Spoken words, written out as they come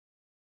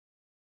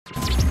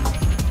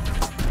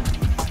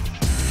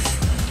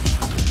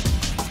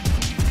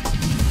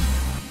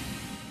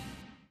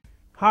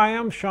Hi,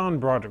 I'm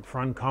Sean Brodrick for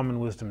Uncommon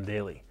Wisdom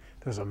Daily.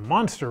 There's a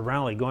monster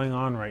rally going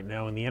on right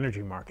now in the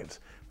energy markets,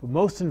 but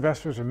most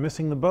investors are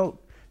missing the boat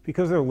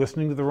because they're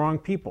listening to the wrong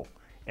people.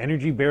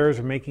 Energy bears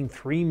are making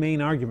three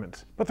main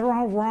arguments, but they're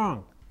all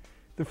wrong.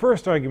 The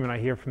first argument I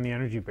hear from the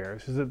energy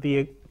bears is that the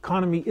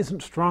economy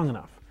isn't strong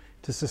enough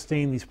to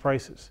sustain these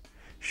prices.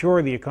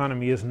 Sure, the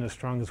economy isn't as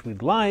strong as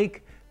we'd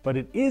like, but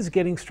it is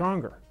getting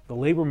stronger. The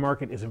labor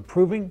market is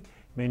improving,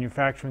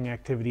 manufacturing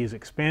activity is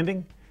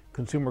expanding,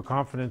 consumer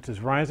confidence is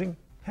rising.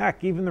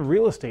 Heck, even the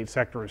real estate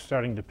sector is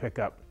starting to pick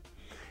up.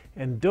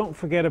 And don't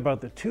forget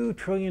about the $2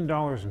 trillion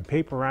in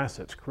paper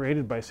assets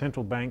created by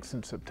central banks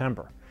since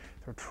September.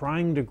 They're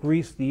trying to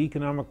grease the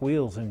economic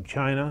wheels in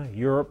China,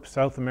 Europe,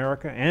 South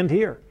America, and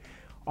here.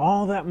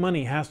 All that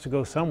money has to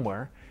go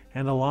somewhere,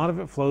 and a lot of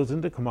it flows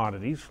into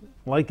commodities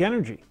like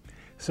energy.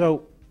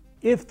 So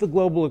if the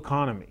global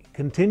economy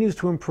continues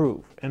to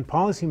improve and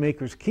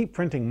policymakers keep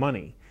printing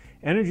money,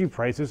 energy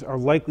prices are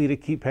likely to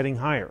keep heading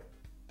higher.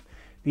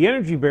 The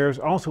energy bears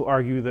also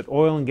argue that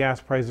oil and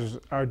gas prices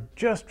are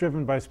just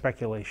driven by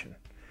speculation.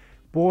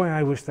 Boy,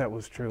 I wish that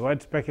was true.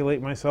 I'd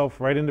speculate myself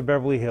right into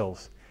Beverly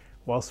Hills.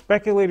 While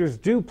speculators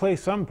do play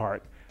some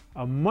part,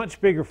 a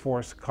much bigger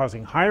force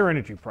causing higher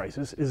energy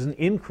prices is an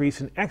increase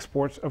in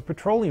exports of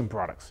petroleum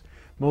products,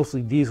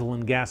 mostly diesel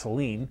and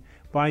gasoline,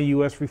 by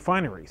U.S.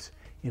 refineries.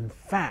 In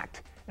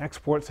fact,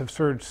 exports have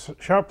surged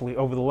sharply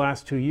over the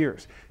last 2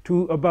 years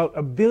to about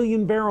 1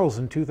 billion barrels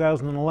in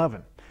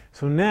 2011.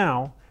 So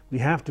now, we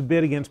have to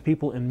bid against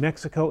people in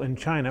Mexico and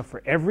China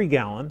for every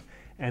gallon,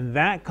 and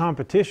that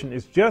competition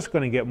is just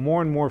going to get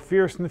more and more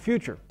fierce in the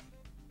future.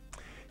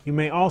 You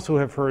may also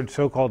have heard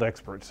so-called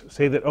experts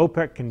say that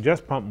OPEC can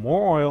just pump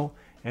more oil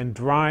and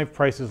drive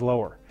prices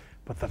lower.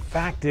 But the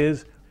fact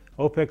is,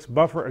 OPEC's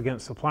buffer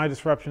against supply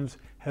disruptions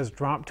has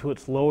dropped to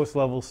its lowest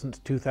level since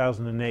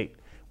 2008,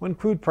 when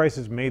crude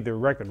prices made their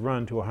record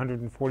run to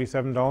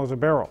 $147 a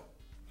barrel.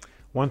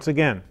 Once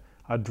again,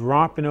 a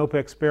drop in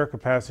OPEC's spare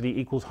capacity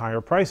equals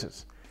higher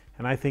prices.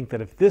 And I think that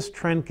if this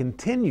trend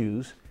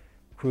continues,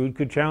 crude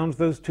could challenge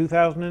those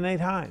 2008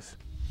 highs.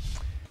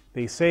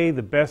 They say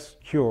the best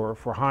cure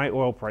for high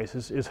oil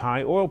prices is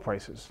high oil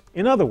prices.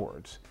 In other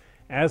words,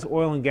 as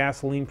oil and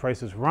gasoline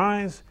prices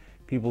rise,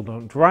 people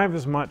don't drive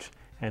as much,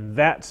 and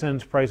that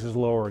sends prices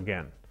lower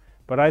again.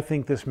 But I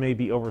think this may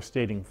be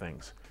overstating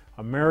things.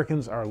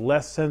 Americans are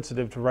less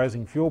sensitive to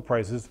rising fuel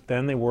prices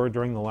than they were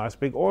during the last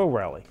big oil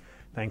rally.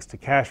 Thanks to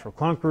cash for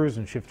clunkers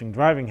and shifting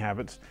driving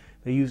habits,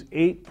 they use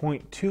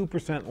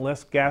 8.2%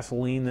 less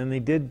gasoline than they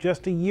did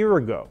just a year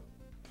ago.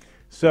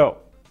 So,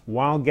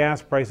 while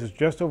gas prices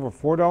just over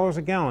 $4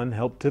 a gallon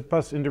helped tip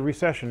us into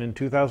recession in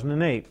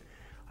 2008,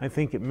 I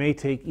think it may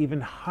take even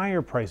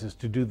higher prices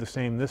to do the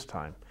same this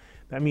time.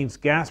 That means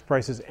gas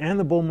prices and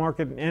the bull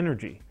market in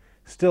energy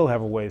still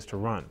have a ways to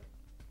run.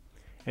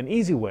 An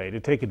easy way to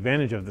take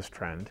advantage of this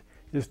trend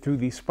is through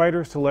the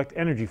Spider Select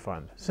Energy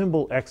Fund,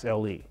 symbol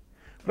XLE.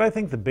 But I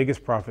think the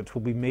biggest profits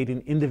will be made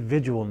in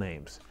individual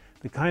names,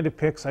 the kind of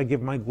picks I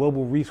give my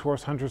Global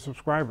Resource Hunter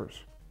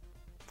subscribers.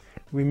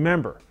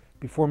 Remember,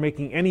 before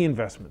making any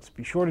investments,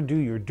 be sure to do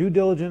your due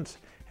diligence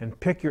and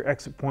pick your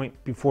exit point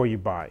before you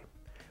buy.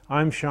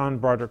 I'm Sean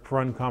Brodrick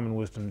for Uncommon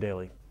Wisdom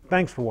Daily.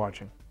 Thanks for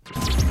watching.